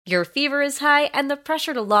Your fever is high and the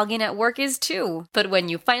pressure to log in at work is too. But when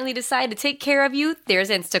you finally decide to take care of you, there's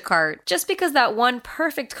Instacart. Just because that one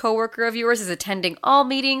perfect coworker of yours is attending all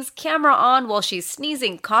meetings, camera on while she's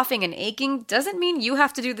sneezing, coughing, and aching, doesn't mean you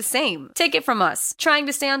have to do the same. Take it from us. Trying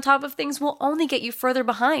to stay on top of things will only get you further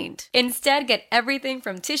behind. Instead, get everything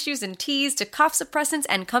from tissues and teas to cough suppressants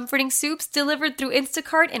and comforting soups delivered through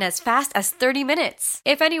Instacart in as fast as 30 minutes.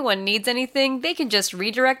 If anyone needs anything, they can just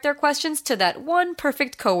redirect their questions to that one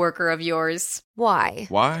perfect coworker of yours. Why?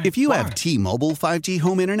 Why? If you have T-Mobile 5G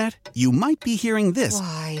home internet, you might be hearing this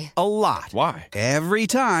Why? a lot. Why? Every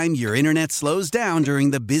time your internet slows down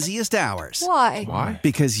during the busiest hours. Why? Why?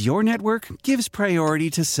 Because your network gives priority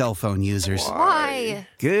to cell phone users. Why?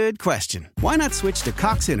 Good question. Why not switch to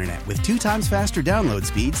Cox Internet with 2 times faster download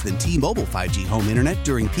speeds than T-Mobile 5G home internet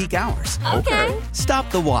during peak hours? Okay. Stop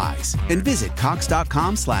the whys and visit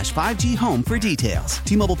cox.com/5G home for details.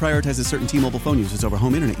 T-Mobile prioritizes certain T-Mobile phone users over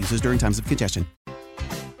home internet users during times of congestion.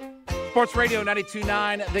 Sports Radio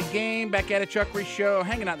 92.9, The Game, back at a Chuckery Show,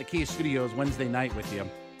 hanging out in the Kia Studios Wednesday night with you.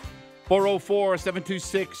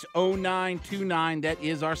 404-726-0929, that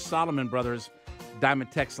is our Solomon Brothers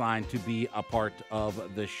Diamond text line to be a part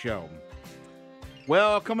of the show.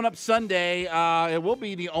 Well, coming up Sunday, it will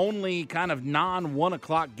be the only kind of non-1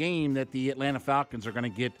 o'clock game that the Atlanta Falcons are going to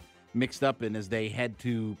get mixed up in as they head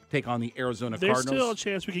to take on the Arizona Cardinals. There's still a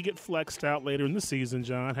chance we could get flexed out later in the season,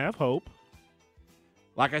 John. Have hope.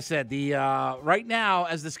 Like I said, the right now,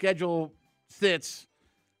 as the schedule sits,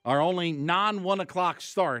 our only non-1 o'clock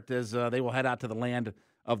start as they will head out to the land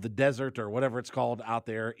of the desert or whatever it's called out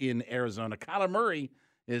there in Arizona. Kyler Murray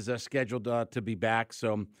is scheduled to be back,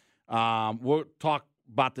 so we'll talk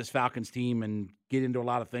about this Falcons team and get into a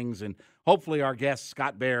lot of things. And hopefully our guest,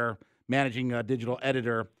 Scott Bair, managing digital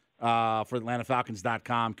editor for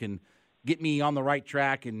AtlantaFalcons.com, can get me on the right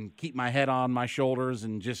track and keep my head on my shoulders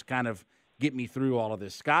and just kind of get me through all of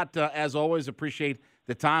this. Scott, as always, appreciate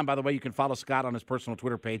the time. By the way, you can follow Scott on his personal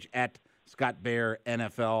Twitter page at Scott Bair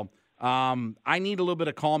NFL. I need a little bit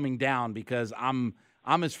of calming down because I'm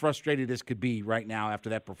as frustrated as could be right now after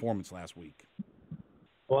that performance last week.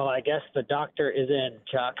 Well, I guess the doctor is in,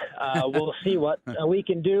 Chuck. We'll see what we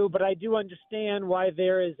can do, but I do understand why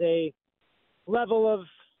there is a level of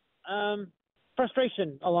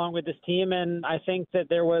frustration along with this team, and I think that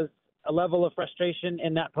there was a level of frustration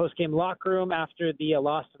in that post-game locker room after the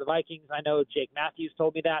loss to the Vikings. I know Jake Matthews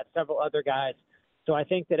told me that, several other guys. So I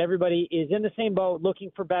think that everybody is in the same boat looking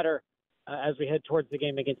for better as we head towards the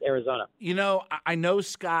game against Arizona. You know, I know,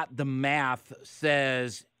 Scott, the math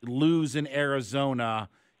says lose in Arizona,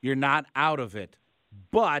 you're not out of it.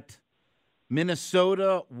 But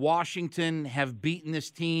Minnesota, Washington have beaten this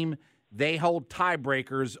team. They hold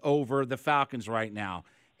tiebreakers over the Falcons right now.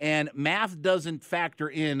 And math doesn't factor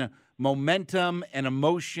in momentum and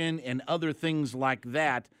emotion and other things like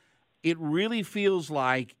that. It really feels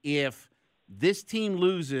like if this team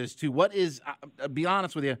loses to what is, I'll be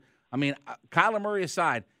honest with you, I mean, Kyler Murray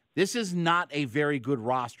aside, this is not a very good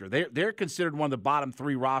roster. They're considered one of the bottom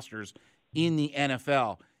 3 rosters in the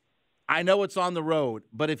NFL. I know it's on the road,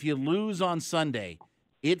 but if you lose on Sunday,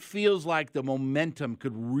 it feels like the momentum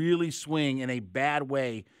could really swing in a bad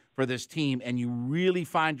way for this team, and you really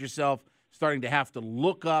find yourself starting to have to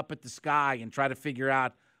look up at the sky and try to figure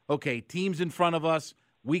out, okay, teams in front of us,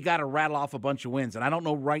 we got to rattle off a bunch of wins. And I don't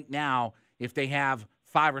know right now if they have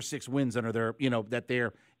 5 or 6 wins under their, that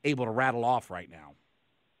they're able to rattle off right now.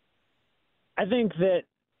 I think that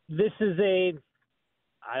this is I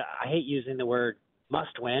hate using the word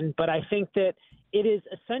must win, but I think that it is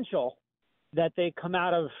essential that they come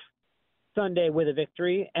out of Sunday with a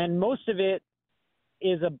victory, and most of it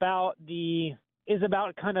is about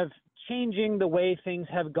kind of changing the way things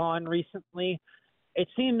have gone recently. It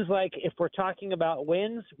seems like if we're talking about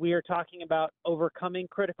wins, we are talking about overcoming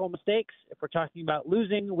critical mistakes. If we're talking about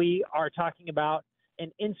losing, we are talking about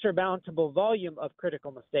an insurmountable volume of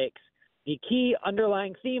critical mistakes. The key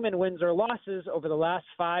underlying theme in wins or losses over the last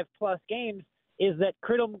 5+ games is that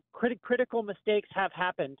critical mistakes have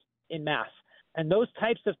happened in mass. And those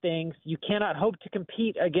types of things, you cannot hope to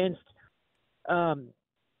compete against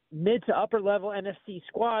mid to upper level NFC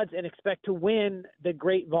squads and expect to win the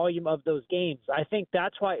great volume of those games. I think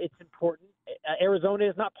that's why it's important. Arizona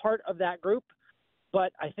is not part of that group,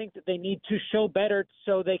 but I think that they need to show better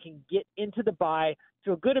so they can get into the bye,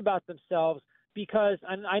 feel good about themselves, because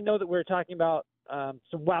I know that we're talking about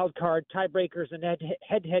some wild card tiebreakers and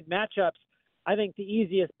head-to-head matchups. I think the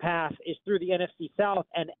easiest path is through the NFC South,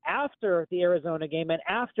 and after the Arizona game and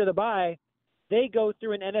after the bye, they go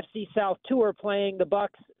through an NFC South tour playing the Bucs,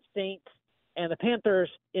 Saints, and the Panthers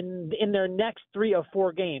in their next 3 of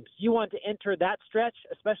 4 games. You want to enter that stretch,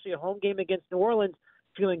 especially a home game against New Orleans,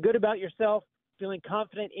 feeling good about yourself, feeling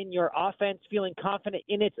confident in your offense, feeling confident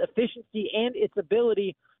in its efficiency and its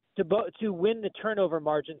ability to win the turnover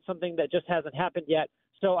margin, something that just hasn't happened yet.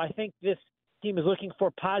 So I think this team is looking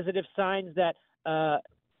for positive signs that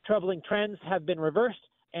troubling trends have been reversed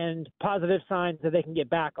and positive signs that they can get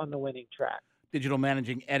back on the winning track. Digital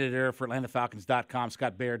managing editor for AtlantaFalcons.com,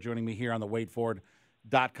 Scott Bair, joining me here on the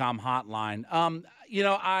WadeFord.com hotline.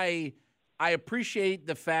 I appreciate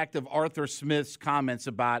the fact of Arthur Smith's comments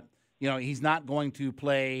about, he's not going to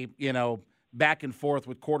play, back and forth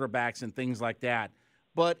with quarterbacks and things like that.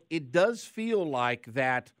 But it does feel like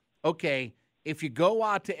that, okay, if you go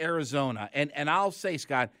out to Arizona, and I'll say,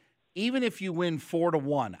 Scott, even if you win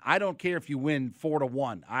 4-1, I don't care if you win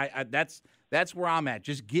 4-1. That's where I'm at.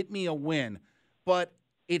 Just get me a win. But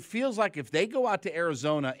it feels like if they go out to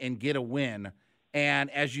Arizona and get a win, and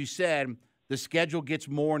as you said, the schedule gets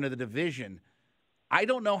more into the division, I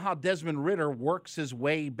don't know how Desmond Ridder works his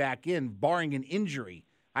way back in, barring an injury.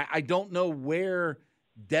 I don't know where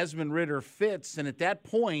Desmond Ridder fits, and at that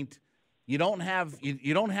point, you don't have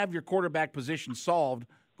your quarterback position solved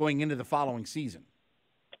going into the following season.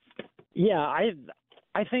 Yeah,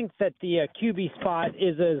 I think that the QB spot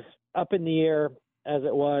is as up in the air as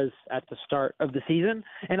it was at the start of the season,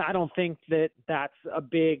 and I don't think that that's a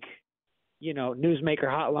big, newsmaker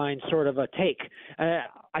hotline sort of a take.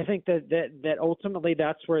 I think that ultimately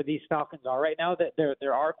that's where these Falcons are right now. That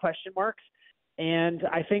there are question marks, and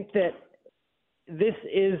I think that this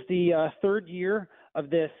is the third year of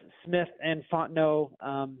this Smith and Fontenot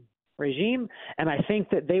regime, and I think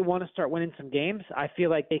that they want to start winning some games. I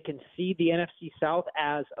feel like they can see the NFC South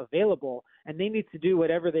as available, and they need to do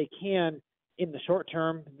whatever they can in the short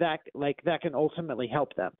term that can ultimately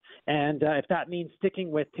help them. And if that means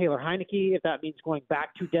sticking with Taylor Heineke, if that means going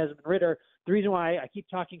back to Desmond Ridder, the reason why I keep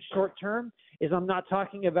talking short term is I'm not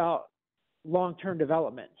talking about long-term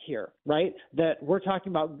development here, right? That we're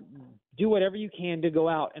talking about do whatever you can to go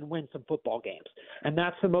out and win some football games. And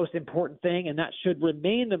that's the most important thing, and that should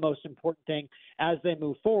remain the most important thing as they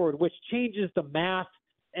move forward, which changes the math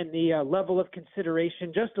and the level of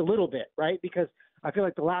consideration just a little bit, right? Because I feel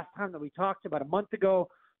like the last time that we talked about a month ago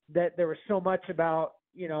that there was so much about,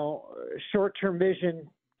 short-term vision,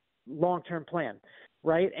 long-term plan,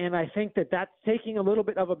 right? And I think that that's taking a little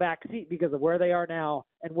bit of a back seat because of where they are now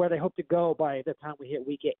and where they hope to go by the time we hit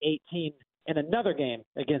week 18 in another game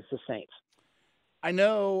against the Saints. I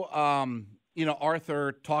know,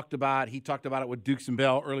 Arthur talked about it with Dukes and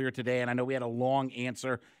Bell earlier today, and I know we had a long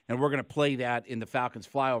answer, and we're going to play that in the Falcons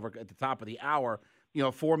flyover at the top of the hour, a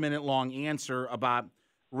 4-minute long answer about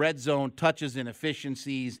red zone touches and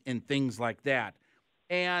efficiencies and things like that.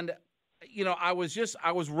 And, I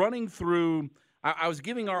was running through, I was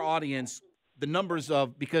giving our audience the numbers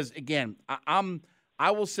of, because again,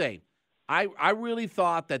 I will say, I really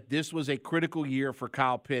thought that this was a critical year for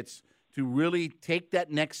Kyle Pitts to really take that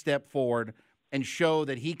next step forward and show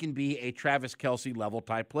that he can be a Travis Kelce level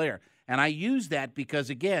type player. And I use that because,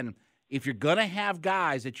 again, if you're going to have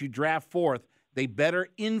guys that you draft fourth, they better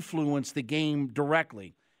influence the game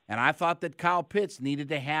directly. And I thought that Kyle Pitts needed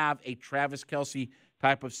to have a Travis Kelce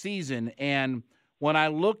type of season. And when I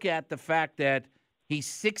look at the fact that he's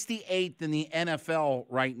 68th in the NFL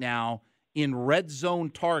right now in red zone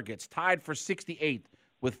targets, tied for 68th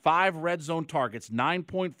with 5 red zone targets,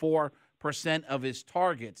 9.4% of his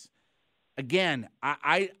targets. Again,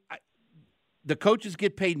 the coaches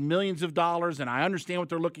get paid millions of dollars, and I understand what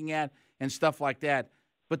they're looking at and stuff like that.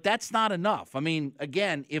 But that's not enough. I mean,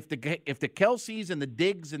 again, if the Kelces and the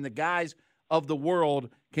Diggs and the guys of the world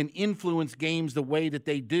can influence games the way that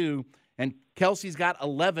they do, and Kelce's got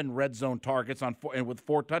 11 red zone targets and with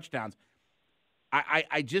 4 touchdowns,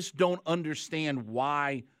 I just don't understand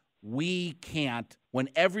why we can't, when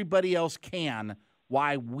everybody else can,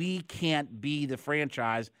 why we can't be the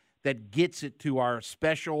franchise that gets it to our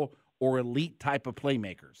special or elite type of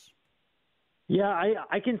playmakers. Yeah,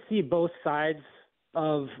 I can see both sides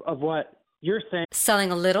of what you're saying.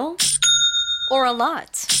 Selling a little or a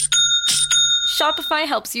lot? Shopify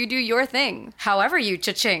helps you do your thing, however you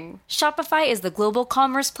cha-ching. Shopify is the global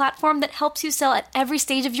commerce platform that helps you sell at every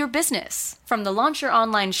stage of your business. From the launch your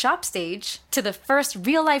online shop stage, to the first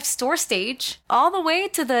real-life store stage, all the way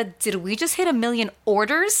to the did we just hit 1 million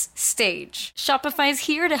orders stage. Shopify's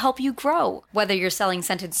here to help you grow. Whether you're selling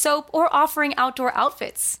scented soap or offering outdoor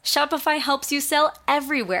outfits, Shopify helps you sell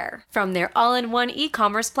everywhere. From their all-in-one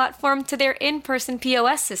e-commerce platform to their in-person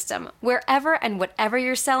POS system, wherever and whatever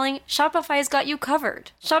you're selling, Shopify's got you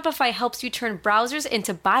covered. Shopify helps you turn browsers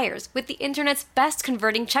into buyers with the internet's best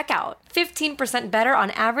converting checkout. 15% better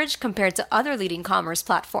on average compared to other leading commerce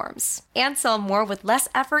platforms. And sell more with less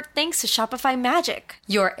effort thanks to Shopify Magic,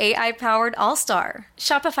 your AI-powered all-star.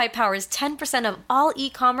 Shopify powers 10% of all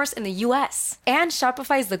e-commerce in the U.S. And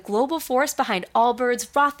Shopify is the global force behind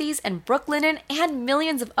Allbirds, Rothy's, and Brooklinen, and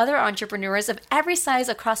millions of other entrepreneurs of every size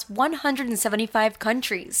across 175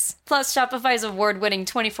 countries. Plus, Shopify's award-winning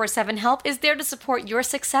 24/7 help is there to support your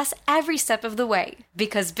success every step of the way.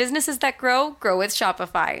 Because businesses that grow, grow with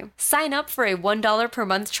Shopify. Sign up for a $1 per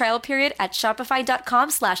month trial period at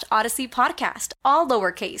shopify.com/Odyssey Podcast, all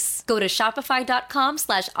lowercase. Go to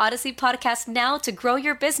shopify.com/Odyssey Podcast now to grow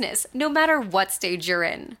your business, no matter what stage you're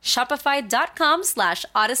in.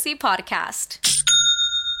 Shopify.com/Odyssey Podcast.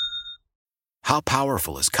 How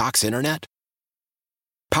powerful is Cox Internet?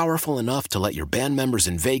 Powerful enough to let your band members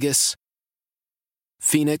in Vegas,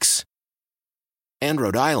 Phoenix, and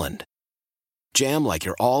Rhode Island jam like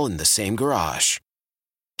you're all in the same garage.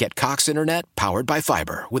 Get Cox Internet powered by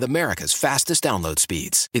fiber with America's fastest download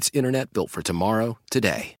speeds. It's internet built for tomorrow,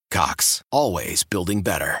 today. Cox, always building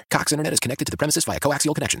better. Cox Internet is connected to the premises via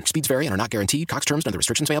coaxial connection. Speeds vary and are not guaranteed. Cox terms and other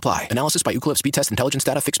restrictions may apply. Analysis by Ookla Speed Test Intelligence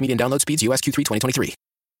Data. Fixed median download speeds. US Q3 2023.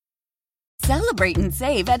 Celebrate and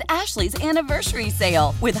save at Ashley's Anniversary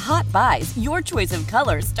Sale. With Hot Buys, your choice of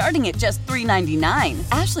colors starting at just $3.99.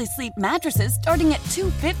 Ashley Sleep mattresses starting at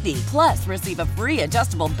 $2.50. Plus, receive a free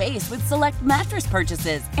adjustable base with select mattress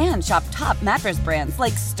purchases. And shop top mattress brands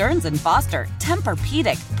like Stearns & Foster,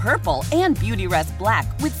 Tempur-Pedic, Purple, and Beautyrest Black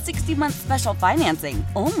with 60-month special financing.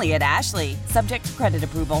 Only at Ashley. Subject to credit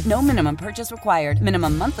approval. No minimum purchase required.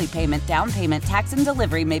 Minimum monthly payment, down payment, tax, and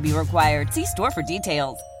delivery may be required. See store for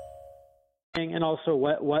details. And also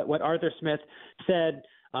what Arthur Smith said.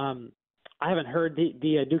 I haven't heard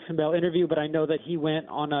the Dukes and Bell interview, but I know that he went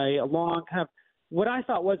on a long kind of what I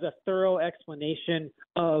thought was a thorough explanation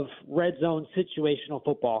of red zone situational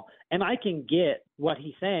football. And I can get what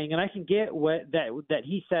he's saying, and I can get what that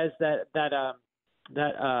he says that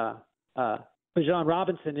Bijan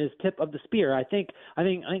Robinson is tip of the spear. I think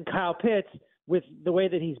Kyle Pitts, with the way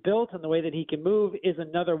that he's built and the way that he can move, is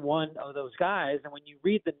another one of those guys. And when you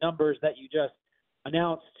read the numbers that you just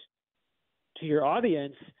announced to your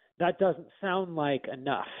audience, that doesn't sound like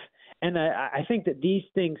enough. And I think that these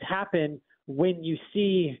things happen when you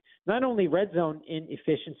see not only red zone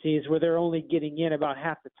inefficiencies where they're only getting in about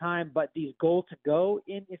half the time, but these goal-to-go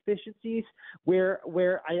inefficiencies where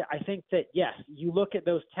I think that, yes, you look at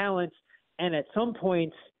those talents, and at some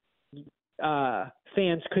points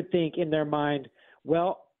fans could think in their mind,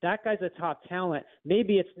 well, that guy's a top talent.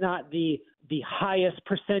 Maybe it's not the highest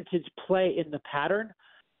percentage play in the pattern,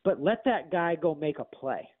 but let that guy go make a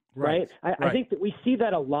play, right? I think that we see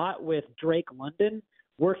that a lot with Drake London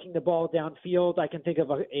working the ball downfield. I can think of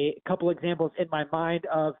a couple examples in my mind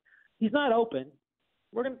of he's not open.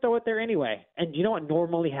 We're going to throw it there anyway. And you know what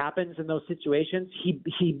normally happens in those situations? He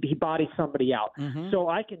bodies somebody out. Mm-hmm. So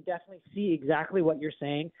I can definitely see exactly what you're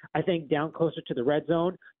saying. I think down closer to the red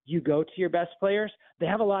zone, you go to your best players. They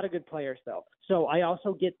have a lot of good players, though. So I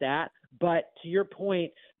also get that. But to your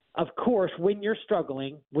point, of course, when you're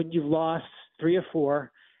struggling, when you've lost 3 of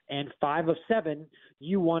 4 and 5 of 7,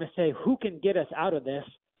 you want to say, who can get us out of this?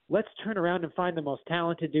 Let's turn around and find the most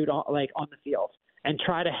talented dude on the field and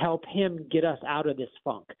try to help him get us out of this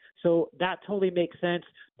funk. So that totally makes sense.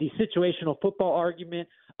 The situational football argument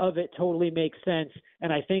of it totally makes sense.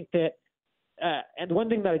 And I think that and one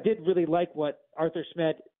thing that I did really like what Arthur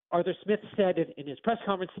Smith said in his press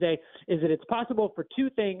conference today is that it's possible for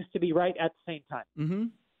two things to be right at the same time. Mm-hmm.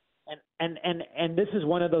 And this is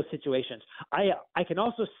one of those situations. I can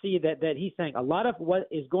also see that he's saying a lot of what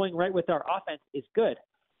is going right with our offense is good,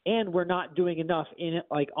 and we're not doing enough in it,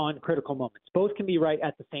 like on critical moments. Both can be right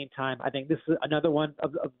at the same time. I think this is another one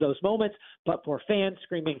of those moments. But for fans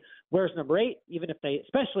screaming, "Where's number 8?"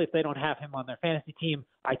 Especially if they don't have him on their fantasy team,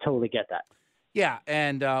 I totally get that. Yeah,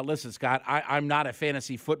 and listen, Scott, I'm not a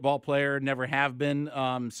fantasy football player, never have been.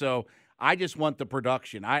 So I just want the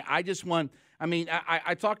production. I just want. I mean,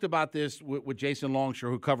 I talked about this with Jason Longshore,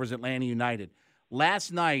 who covers Atlanta United.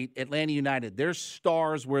 Last night, Atlanta United, there's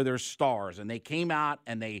stars where there's stars, and they came out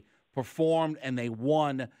and they performed and they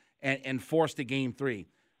won and forced a Game 3.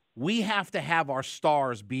 We have to have our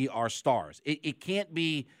stars be our stars. It can't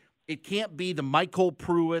be it can't be the Michael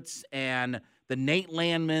Pruitts and the Nate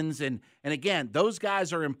Landmans. And again, those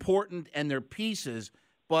guys are important and they're pieces.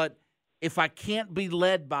 But if I can't be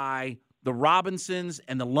led by the Robinsons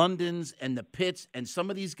and the Londons and the Pitts and some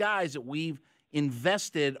of these guys that we've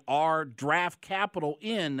invested our draft capital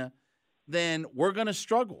in, then we're going to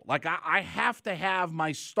struggle. Like, I have to have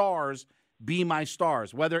my stars be my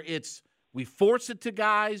stars, whether it's we force it to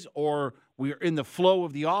guys or we're in the flow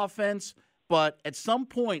of the offense. But at some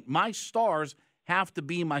point, my stars have to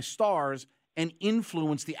be my stars and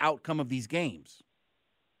influence the outcome of these games.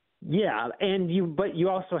 Yeah, but you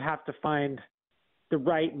also have to find the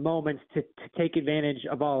right moments to take advantage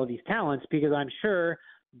of all of these talents, because I'm sure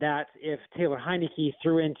that if Taylor Heineke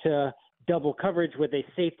threw into double coverage with a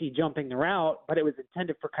safety jumping the route, but it was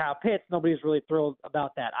intended for Kyle Pitts, nobody's really thrilled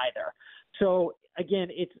about that either. So again,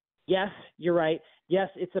 yes, you're right. Yes,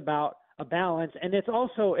 it's about a balance, and it's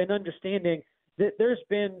also an understanding that there's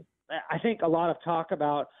been, I think, a lot of talk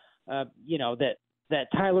about, that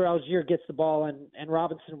Tyler Algier gets the ball and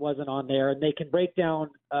Robinson wasn't on there, and they can break down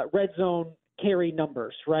red zone carry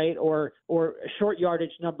numbers, right, or short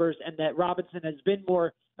yardage numbers, and that Robinson has been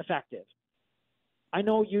more effective. I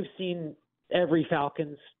know you've seen every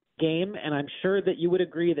Falcons game, and I'm sure that you would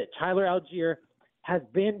agree that Tyler Algier has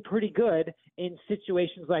been pretty good in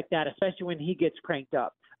situations like that, especially when he gets cranked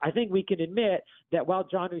up. I think we can admit that while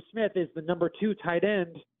Jonnu Smith is the number 2 tight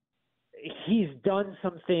end, he's done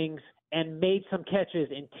some things and made some catches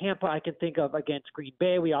in Tampa. I can think of against Green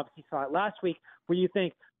Bay. We obviously saw it last week, where you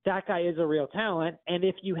think that guy is a real talent. And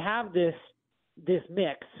if you have this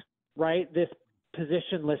mix, right, this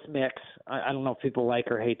positionless mix, I don't know if people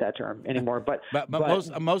like or hate that term anymore, but most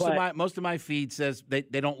of my feed says they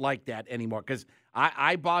don't like that anymore, because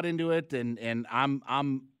I bought into it and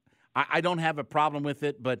I don't have a problem with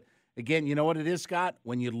it. But again, you know what it is, Scott?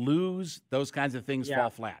 When you lose, those kinds of things fall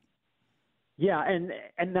flat. Yeah,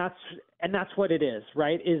 and that's what it is,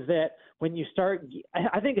 right? Is that when you start,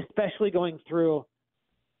 I think especially going through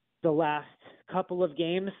the last couple of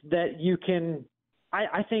games, that you can,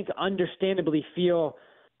 I think, understandably feel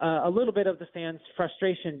a little bit of the fans'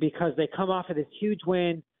 frustration, because they come off of this huge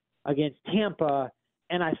win against Tampa,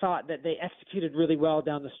 and I thought that they executed really well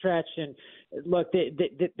down the stretch. And look,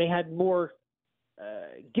 they had more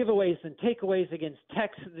giveaways and takeaways against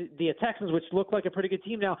the Texans, which look like a pretty good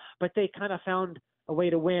team now, but they kind of found a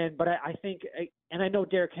way to win. But I think, and I know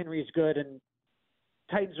Derrick Henry is good, and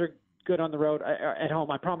Titans are good on the road at home.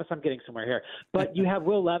 I promise I'm getting somewhere here. But you have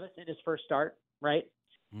Will Levis in his first start, right?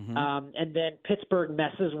 Mm-hmm. And then Pittsburgh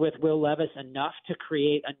messes with Will Levis enough to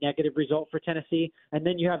create a negative result for Tennessee. And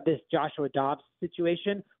then you have this Joshua Dobbs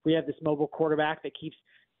situation. We have this mobile quarterback that keeps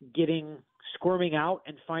squirming out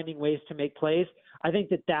and finding ways to make plays. I think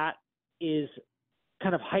that is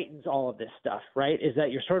kind of heightens all of this stuff, right? Is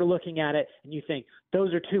that you're sort of looking at it and you think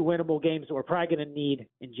those are 2 winnable games that we're probably going to need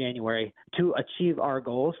in January to achieve our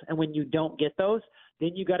goals. And when you don't get those,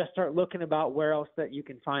 then you got to start looking about where else that you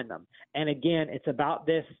can find them. And again, it's about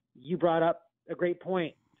this. You brought up a great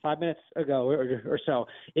point 5 minutes ago or so,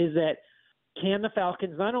 is that can the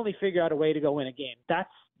Falcons not only figure out a way to go win a game? That's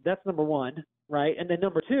number one, right? And then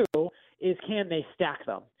number 2 is, can they stack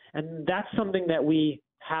them? And that's something that we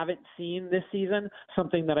haven't seen this season,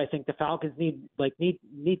 something that I think the Falcons need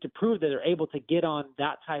to prove that they're able to get on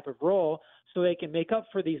that type of role so they can make up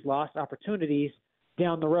for these lost opportunities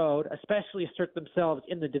down the road, especially assert themselves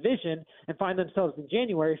in the division and find themselves in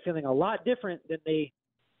January feeling a lot different than they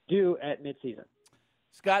do at midseason.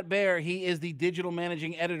 Scott Bair, he is the digital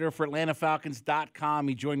managing editor for AtlantaFalcons.com.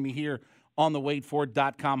 He joined me here on the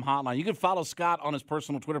WadeFord.com hotline. You can follow Scott on his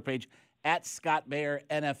personal Twitter page at Scott Bair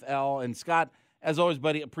NFL. And Scott, as always,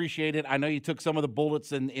 buddy, appreciate it. I know you took some of the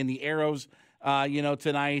bullets and the arrows,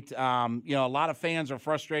 tonight. A lot of fans are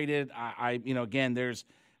frustrated. Again, there's,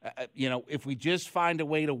 if we just find a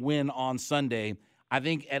way to win on Sunday, I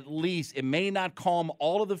think at least it may not calm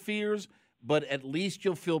all of the fears, but at least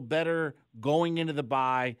you'll feel better going into the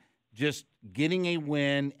bye, just getting a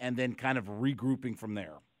win and then kind of regrouping from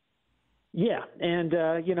there. Yeah, and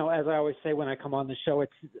as I always say when I come on the show,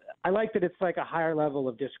 I like that it's like a higher level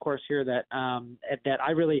of discourse here that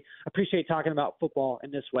I really appreciate talking about football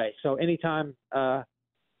in this way. So anytime,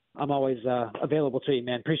 I'm always available to you,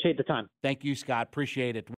 man. Appreciate the time. Thank you, Scott.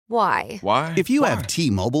 Appreciate it. Why? If you have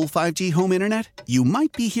T-Mobile 5G home internet, you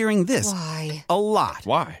might be hearing this Why? a lot.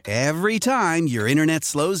 Why? Every time your internet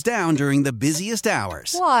slows down during the busiest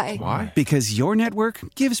hours. Why? Because your network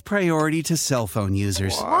gives priority to cell phone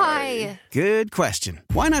users. Why? Good question.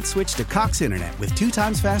 Why not switch to Cox Internet with 2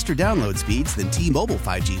 times faster download speeds than T-Mobile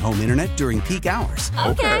 5G home internet during peak hours?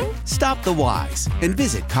 Okay. Stop the whys and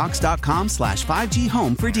visit Cox.com/5G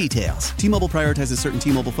home for details. details. T-Mobile prioritizes certain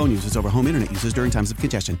T-Mobile phone users over home internet users during times of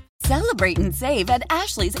congestion. Celebrate and save at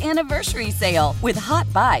Ashley's Anniversary Sale. With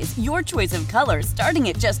Hot Buys, your choice of colors starting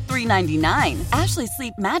at just $3.99. Ashley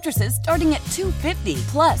Sleep mattresses starting at $2.50.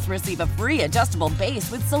 Plus, receive a free adjustable base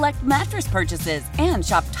with select mattress purchases. And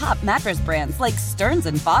shop top mattress brands like Stearns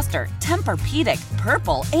 & Foster, Tempur-Pedic,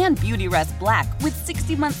 Purple, and Beautyrest Black with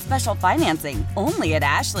 60-month special financing. Only at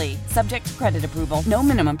Ashley. Subject to credit approval. No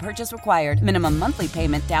minimum purchase required. Minimum monthly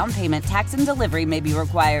payment, down payment, tax, and delivery may be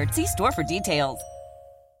required. See store for details.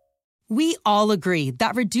 We all agree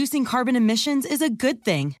that reducing carbon emissions is a good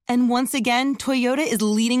thing. And once again, Toyota is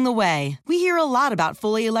leading the way. We hear a lot about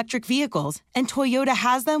fully electric vehicles, and Toyota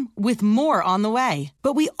has them with more on the way.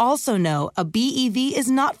 But we also know a BEV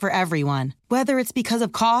is not for everyone. Whether it's because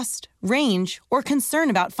of cost, range, or concern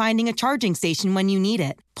about finding a charging station when you need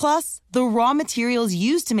it. Plus, the raw materials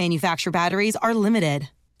used to manufacture batteries are limited.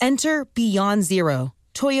 Enter Beyond Zero,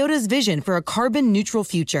 Toyota's vision for a carbon-neutral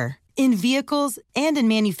future. In vehicles and in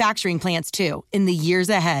manufacturing plants, too, in the years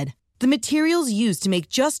ahead. The materials used to make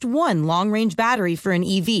just one long-range battery for an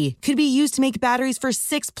EV could be used to make batteries for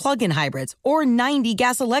 6 plug-in hybrids or 90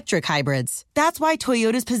 gas-electric hybrids. That's why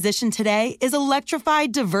Toyota's position today is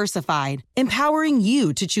electrified, diversified, empowering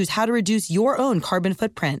you to choose how to reduce your own carbon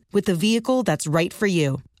footprint with the vehicle that's right for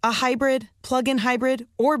you. A hybrid, plug-in hybrid,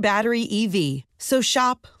 or battery EV. So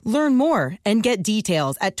shop, learn more, and get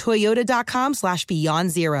details at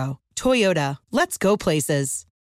toyota.com/beyondzero. Toyota, let's go places.